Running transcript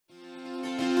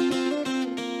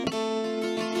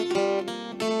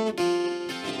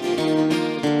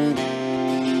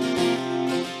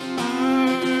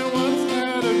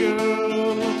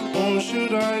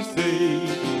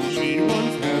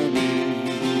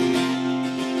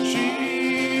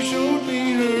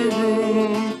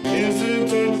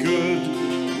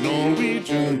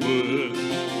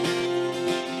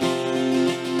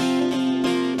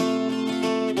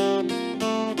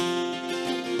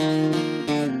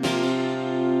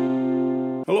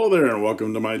Hello there and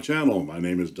welcome to my channel. My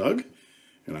name is Doug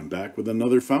and I'm back with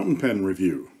another fountain pen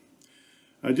review.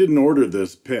 I didn't order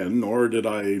this pen, nor did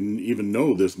I even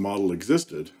know this model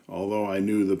existed, although I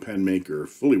knew the pen maker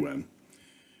Fuliwen.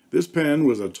 This pen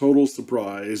was a total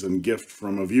surprise and gift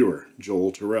from a viewer,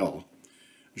 Joel Terrell.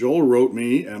 Joel wrote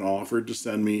me and offered to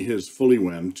send me his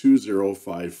Fuliwen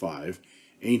 2055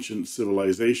 Ancient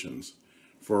Civilizations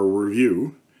for a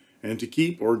review and to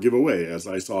keep or give away as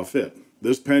I saw fit.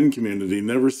 This pen community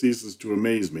never ceases to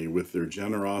amaze me with their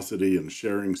generosity and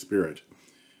sharing spirit.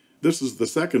 This is the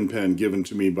second pen given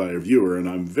to me by a viewer, and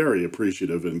I'm very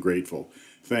appreciative and grateful.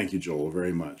 Thank you, Joel,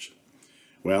 very much.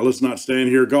 Well, let's not stand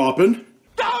here gawping.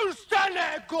 Don't stand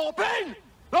there gawping!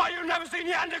 Like you've never seen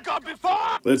the hand of God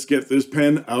before! Let's get this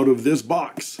pen out of this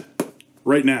box.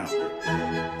 Right now.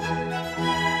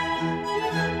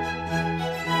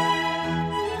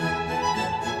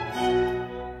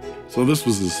 So this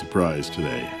was a surprise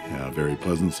today, a very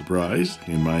pleasant surprise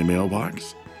in my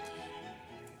mailbox.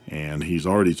 And he's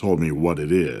already told me what it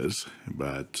is,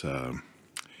 but,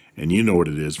 and you know what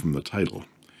it is from the title.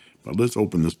 But let's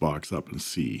open this box up and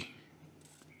see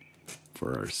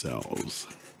for ourselves.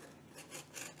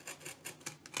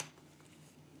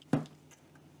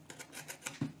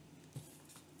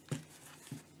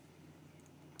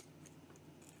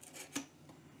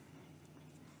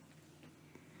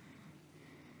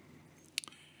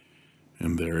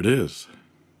 And there it is.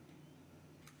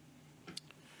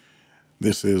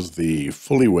 This is the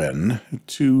Fuliwen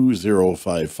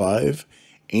 2055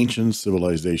 Ancient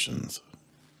Civilizations.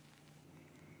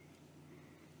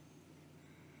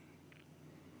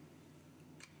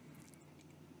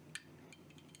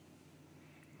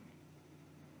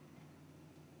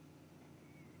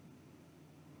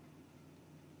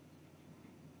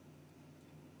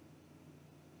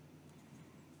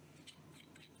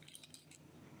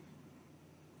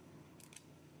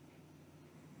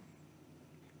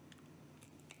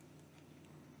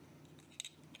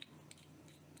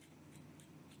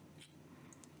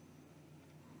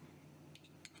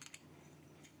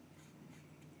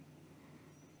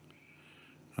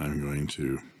 I'm going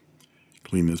to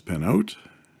clean this pen out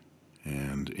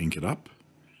and ink it up,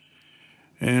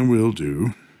 and we'll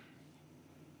do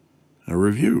a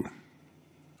review.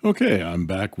 Okay, I'm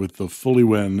back with the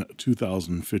Fuliwen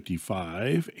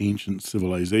 2055 Ancient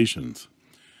Civilizations.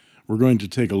 We're going to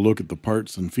take a look at the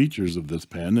parts and features of this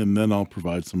pen, and then I'll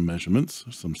provide some measurements,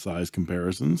 some size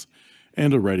comparisons,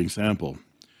 and a writing sample.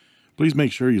 Please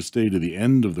make sure you stay to the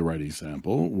end of the writing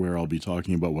sample, where I'll be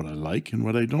talking about what I like and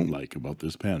what I don't like about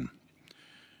this pen.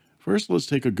 First, let's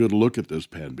take a good look at this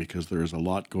pen, because there's a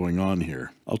lot going on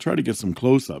here. I'll try to get some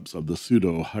close-ups of the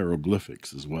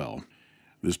pseudo-hieroglyphics as well.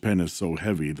 This pen is so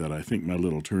heavy that I think my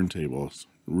little turntable is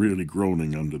really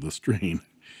groaning under the strain.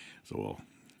 So I'll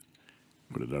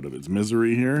put it out of its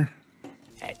misery here.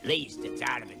 At least it's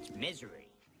out of its misery.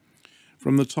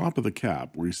 From the top of the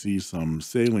cap, we see some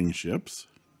sailing ships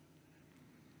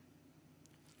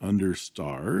under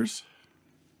stars,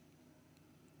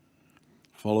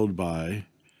 followed by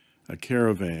a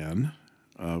caravan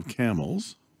of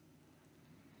camels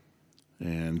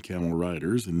and camel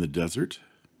riders in the desert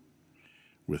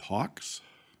with hawks.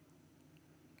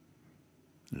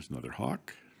 There's another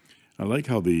hawk. I like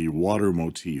how the water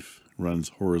motif runs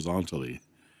horizontally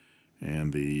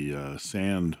and the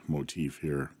sand motif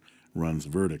here runs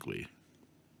vertically.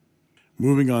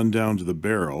 Moving on down to the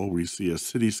barrel, we see a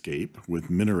cityscape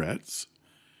with minarets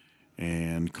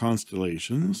and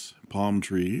constellations, palm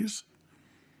trees,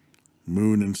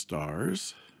 moon and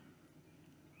stars,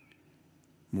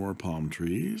 more palm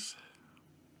trees,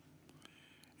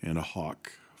 and a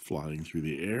hawk flying through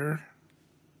the air.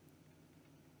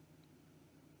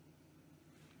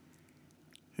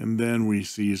 And then we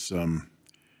see some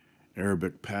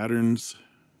Arabic patterns,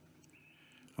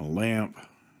 a lamp,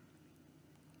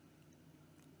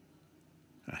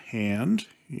 a hand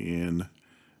in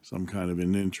some kind of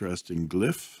an interesting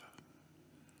glyph,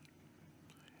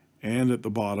 and at the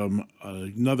bottom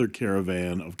another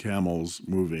caravan of camels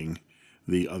moving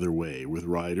the other way with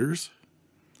riders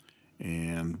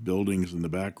and buildings in the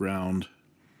background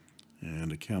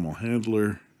and a camel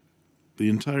handler. The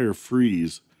entire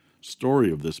frieze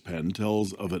story of this pen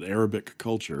tells of an Arabic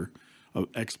culture of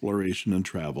exploration and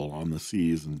travel on the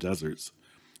seas and deserts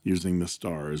using the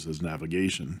stars as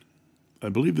navigation. I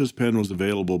believe this pen was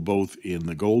available both in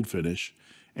the gold finish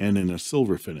and in a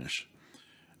silver finish.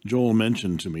 Joel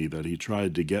mentioned to me that he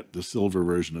tried to get the silver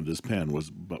version of this pen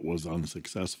but was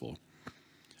unsuccessful.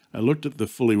 I looked at the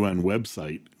Fuliwen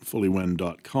website,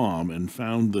 fuliwen.com, and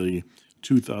found the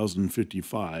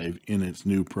 2055 in its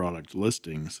new product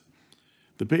listings.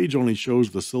 The page only shows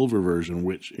the silver version,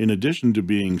 which, in addition to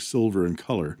being silver in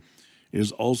color,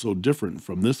 is also different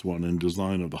from this one in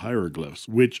design of the hieroglyphs,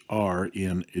 which are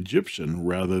in Egyptian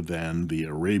rather than the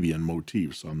Arabian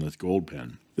motifs on this gold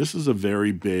pen. This is a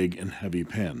very big and heavy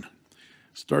pen.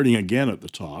 Starting again at the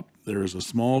top, there is a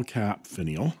small cap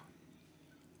finial,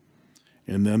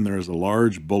 and then there's a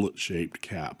large bullet-shaped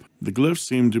cap. The glyphs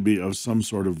seem to be of some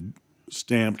sort of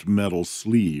stamped metal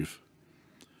sleeve,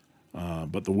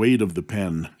 but the weight of the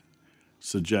pen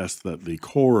suggests that the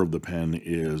core of the pen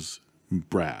is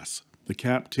brass. The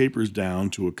cap tapers down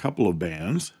to a couple of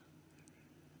bands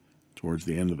towards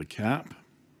the end of the cap,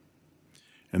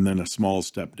 and then a small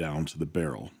step down to the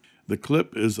barrel. The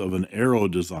clip is of an arrow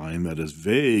design that is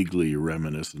vaguely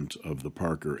reminiscent of the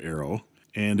Parker arrow,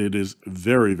 and it is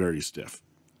very, very stiff.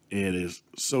 It is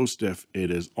so stiff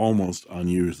it is almost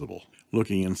unusable.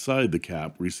 Looking inside the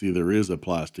cap, we see there is a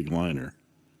plastic liner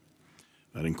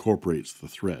that incorporates the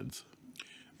threads.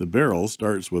 The barrel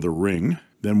starts with a ring,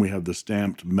 then we have the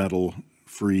stamped metal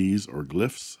frieze or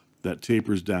glyphs that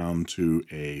tapers down to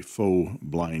a faux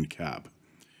blind cap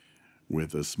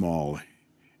with a small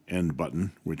end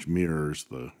button which mirrors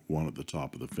the one at the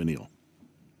top of the finial.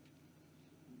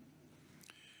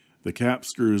 The cap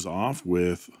screws off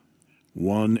with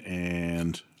 1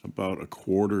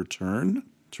 1/4 turn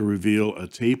to reveal a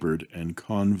tapered and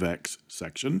convex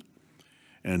section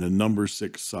and a number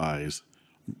 6 size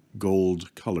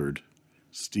gold-colored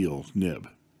steel nib.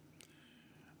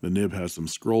 The nib has some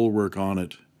scroll work on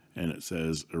it, and it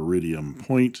says Iridium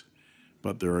Point,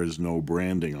 but there is no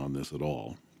branding on this at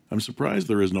all. I'm surprised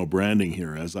there is no branding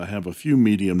here, as I have a few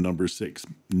medium number 6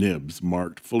 nibs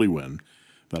marked Fuliwen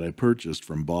that I purchased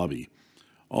from Bobby.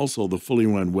 Also, the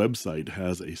Fuliwen website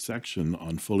has a section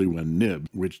on Fuliwen nib,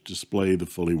 which display the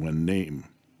Fuliwen name.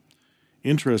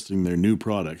 Interesting, their new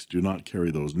products do not carry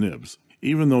those nibs.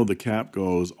 Even though the cap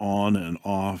goes on and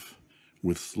off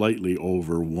with slightly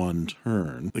over 1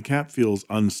 turn, the cap feels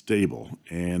unstable,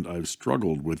 and I've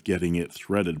struggled with getting it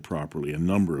threaded properly a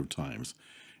number of times.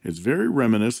 It's very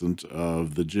reminiscent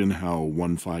of the Jinhao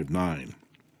 159,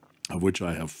 of which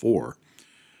I have 4.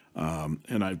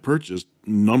 And I've purchased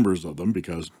numbers of them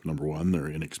because, number one, they're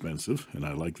inexpensive, and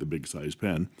I like the big size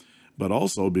pen, but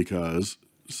also because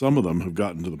some of them have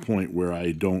gotten to the point where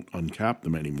I don't uncap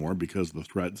them anymore because the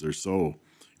threads are so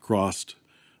crossed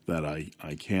that I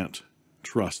can't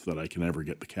trust that I can ever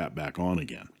get the cap back on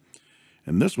again.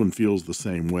 And this one feels the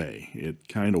same way. It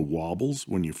kind of wobbles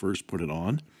when you first put it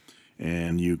on,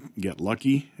 and you get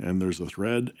lucky, and there's a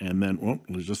thread, and then, well,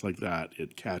 just like that,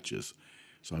 it catches.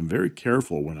 So I'm very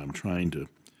careful when I'm trying to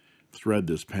thread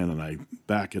this pen, and I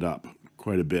back it up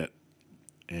quite a bit.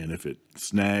 And if it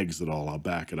snags at all, I'll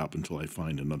back it up until I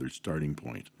find another starting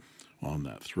point on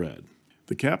that thread.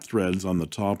 The cap threads on the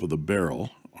top of the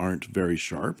barrel aren't very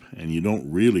sharp, and you don't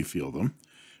really feel them,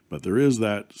 but there is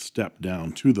that step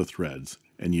down to the threads,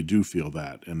 and you do feel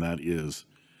that, and that is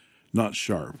not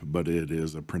sharp, but it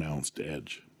is a pronounced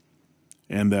edge.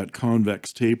 And that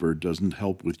convex taper doesn't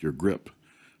help with your grip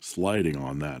sliding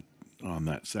on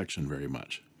that section very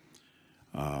much.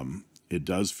 It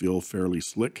does feel fairly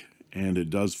slick, and it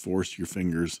does force your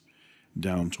fingers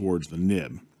down towards the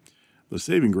nib. The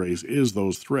saving grace is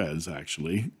those threads,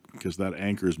 actually, because that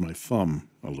anchors my thumb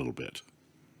a little bit.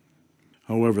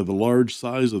 However, the large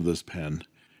size of this pen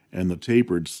and the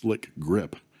tapered slick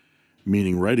grip,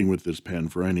 meaning writing with this pen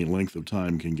for any length of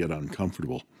time can get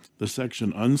uncomfortable. The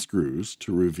section unscrews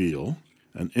to reveal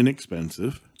an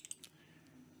inexpensive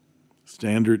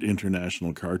standard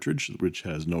international cartridge, which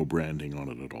has no branding on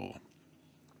it at all.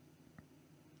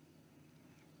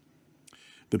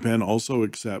 The pen also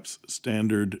accepts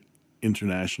standard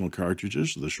international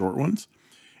cartridges, the short ones,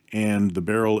 and the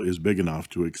barrel is big enough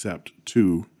to accept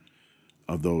 2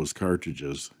 of those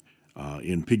cartridges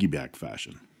in piggyback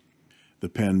fashion. The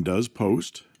pen does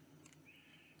post,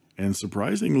 and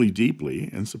surprisingly deeply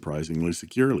and surprisingly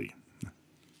securely.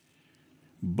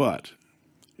 But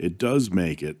it does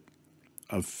make it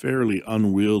a fairly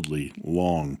unwieldy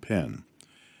long pen.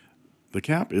 The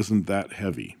cap isn't that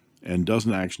heavy and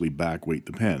doesn't actually backweight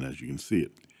the pen, as you can see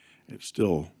it. It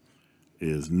still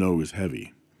is nose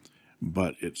heavy,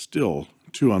 but it's still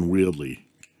too unwieldy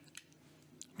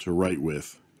to write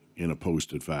with in a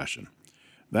posted fashion.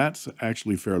 That's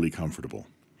actually fairly comfortable.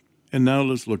 And now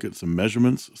let's look at some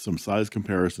measurements, some size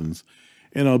comparisons,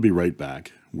 and I'll be right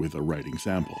back with a writing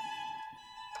sample.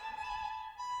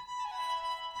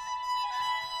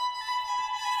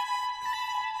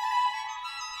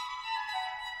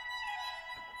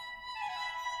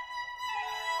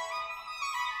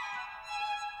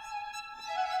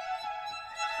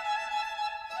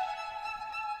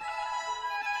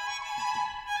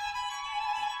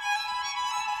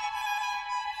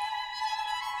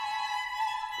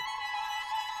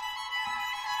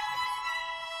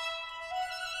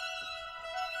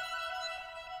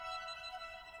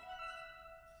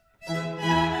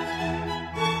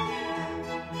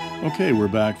 Okay, we're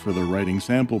back for the writing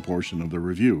sample portion of the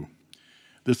review.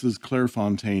 This is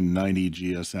Clairefontaine 90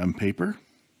 GSM paper,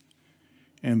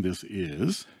 and this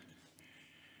is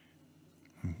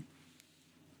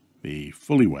the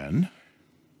Fuliwen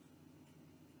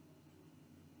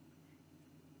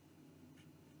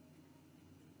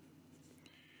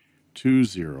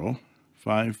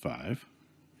 (2055)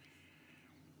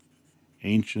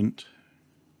 Ancient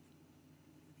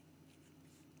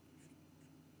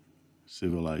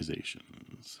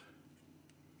Civilizations.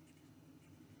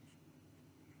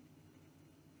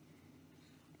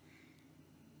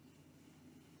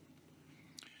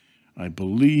 I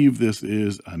believe this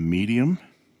is a medium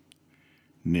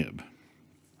nib,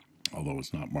 although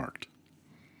it's not marked.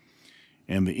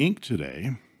 And the ink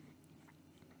today,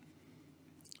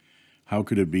 how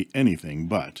could it be anything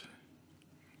but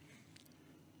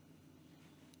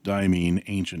Diamine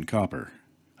Ancient Copper?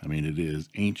 I mean, it is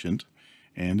ancient,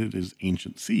 and it is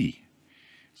Ancient C.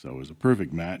 So it's a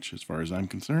perfect match as far as I'm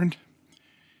concerned.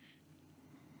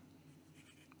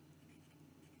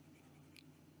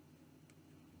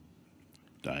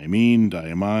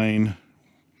 Diamine,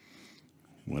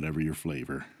 whatever your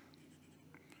flavor.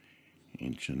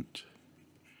 Ancient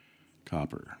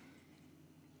Copper.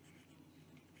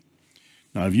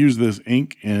 Now, I've used this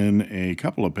ink in a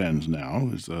couple of pens now.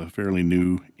 It's a fairly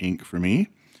new ink for me.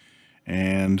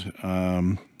 And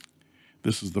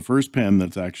this is the first pen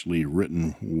that's actually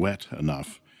written wet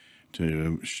enough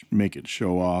to make it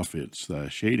show off its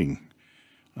shading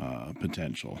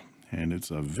potential. And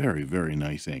it's a very, very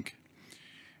nice ink.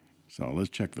 So let's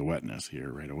check the wetness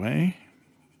here right away.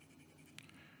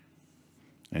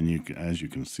 And as you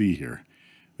can see here,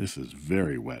 this is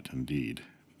very wet indeed.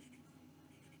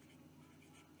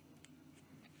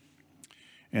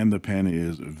 And the pen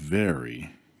is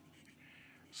very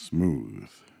smooth.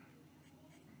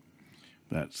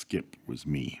 That skip was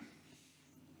me.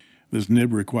 This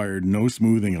nib required no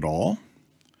smoothing at all.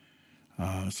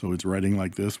 So it's writing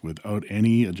like this without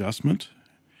any adjustment.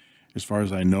 As far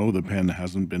as I know, the pen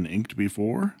hasn't been inked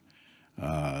before.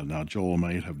 Now, Joel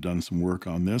might have done some work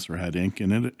on this or had ink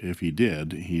in it. If he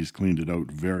did, he's cleaned it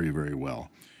out very, very well.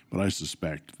 But I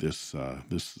suspect this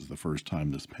is the first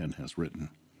time this pen has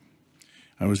written.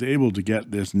 I was able to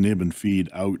get this nib and feed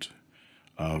out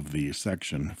of the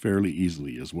section fairly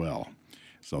easily as well.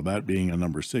 So that being a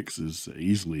number 6 is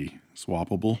easily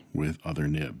swappable with other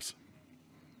nibs.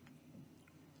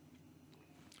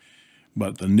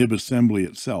 But the nib assembly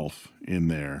itself in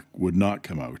there would not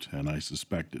come out, and I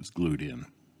suspect it's glued in.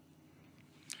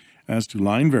 As to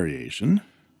line variation,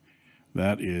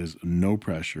 that is no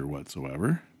pressure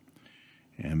whatsoever,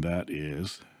 and that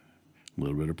is a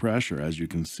little bit of pressure. As you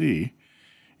can see,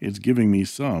 it's giving me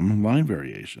some line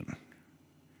variation,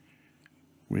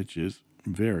 which is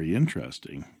very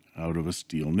interesting out of a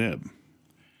steel nib.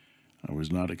 I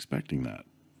was not expecting that.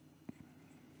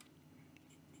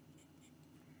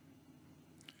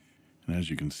 And as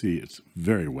you can see, it's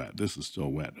very wet. This is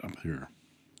still wet up here.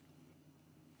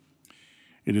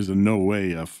 It is in no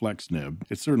way a flex nib.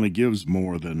 It certainly gives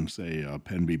more than, say, a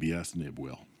Pen BBS nib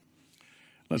will.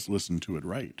 Let's listen to it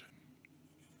write.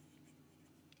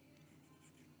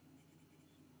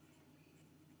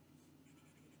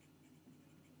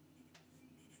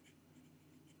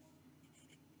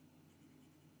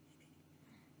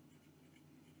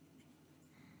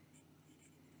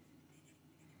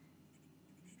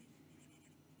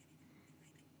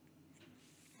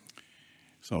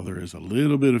 So there is a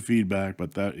little bit of feedback,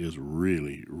 but that is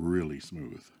really, really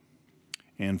smooth.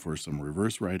 And for some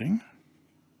reverse writing,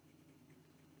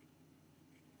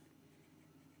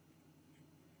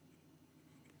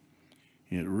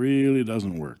 it really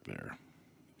doesn't work there.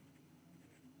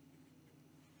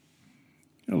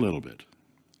 A little bit,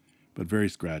 but very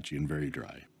scratchy and very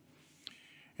dry.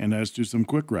 And as to some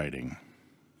quick writing,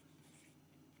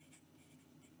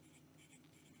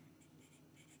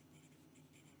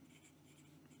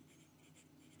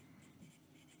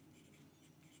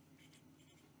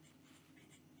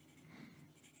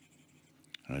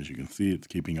 as you can see, it's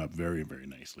keeping up very, very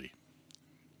nicely.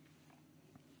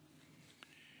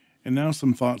 And now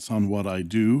some thoughts on what I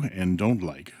do and don't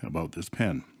like about this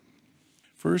pen.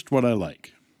 First, what I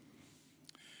like.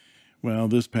 Well,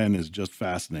 this pen is just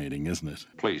fascinating, isn't it?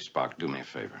 Please, Spock, do me a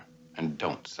favor, and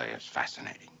don't say it's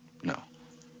fascinating. No.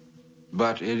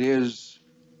 But it is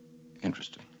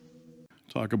interesting.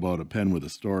 Talk about a pen with a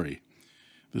story.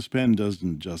 This pen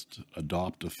doesn't just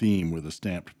adopt a theme with a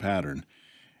stamped pattern.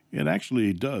 It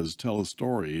actually does tell a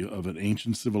story of an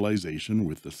ancient civilization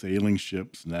with the sailing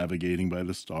ships navigating by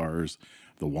the stars,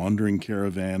 the wandering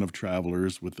caravan of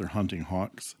travelers with their hunting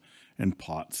hawks and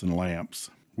pots and lamps,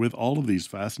 With all of these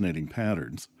fascinating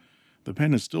patterns, the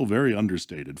pen is still very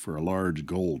understated for a large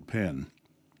gold pen.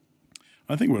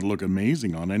 I think it would look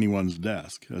amazing on anyone's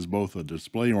desk as both a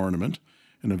display ornament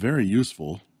and a very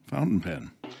useful fountain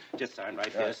pen. Just sign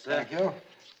right here, sir. Thank you.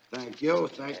 Thank you.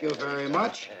 Thank you very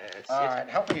much. All right,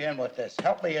 help me in with this.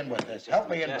 Help me in with this. Help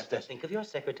me in with this. Think of your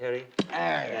secretary.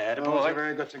 That was a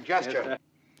very good suggestion.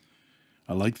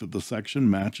 I like that the section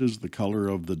matches the color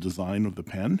of the design of the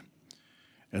pen,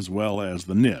 as well as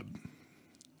the nib.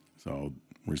 So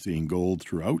we're seeing gold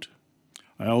throughout.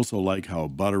 I also like how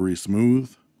buttery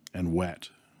smooth and wet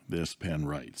this pen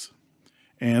writes,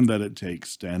 and that it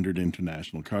takes standard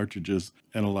international cartridges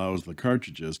and allows the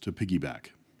cartridges to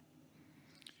piggyback.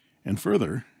 And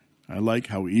further, I like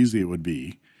how easy it would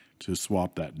be to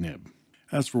swap that nib.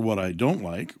 As for what I don't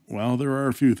like, well, there are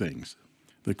a few things.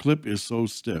 The clip is so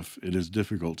stiff it is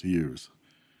difficult to use.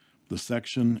 The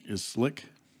section is slick,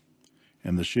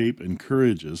 and the shape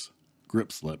encourages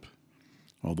grip slip,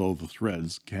 although the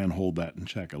threads can hold that in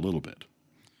check a little bit.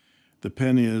 The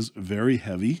pen is very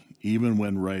heavy, even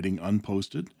when writing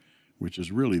unposted, which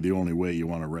is really the only way you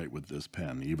want to write with this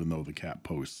pen, even though the cap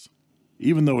posts.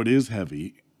 Even though it is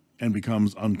heavy and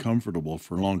becomes uncomfortable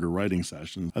for longer writing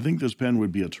sessions, I think this pen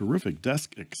would be a terrific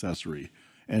desk accessory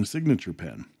and signature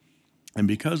pen. And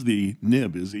because the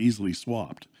nib is easily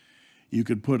swapped, you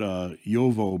could put a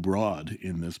Jovo broad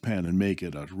in this pen and make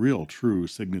it a real true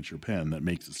signature pen that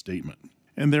makes a statement.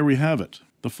 And there we have it,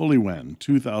 the Fuliwen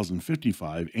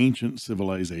 2055 Ancient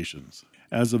Civilizations.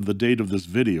 As of the date of this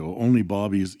video, only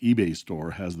Bobby's eBay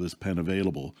store has this pen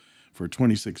available for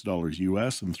 $26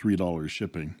 US and $3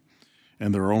 shipping,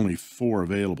 and there are only 4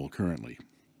 available currently.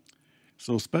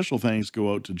 So special thanks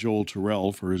go out to Joel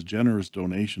Terrell for his generous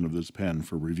donation of this pen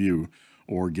for review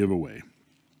or giveaway.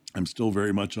 I'm still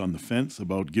very much on the fence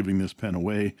about giving this pen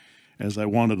away, as I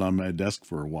want it on my desk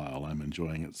for a while. I'm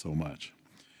enjoying it so much.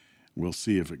 We'll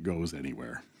see if it goes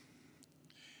anywhere.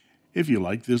 If you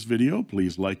like this video,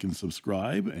 please like and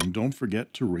subscribe, and don't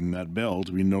forget to ring that bell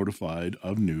to be notified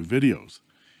of new videos.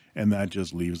 And that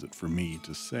just leaves it for me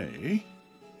to say,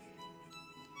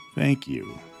 thank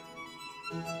you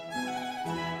for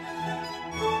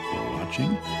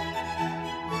watching.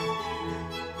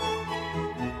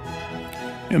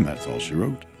 And that's all she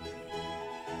wrote.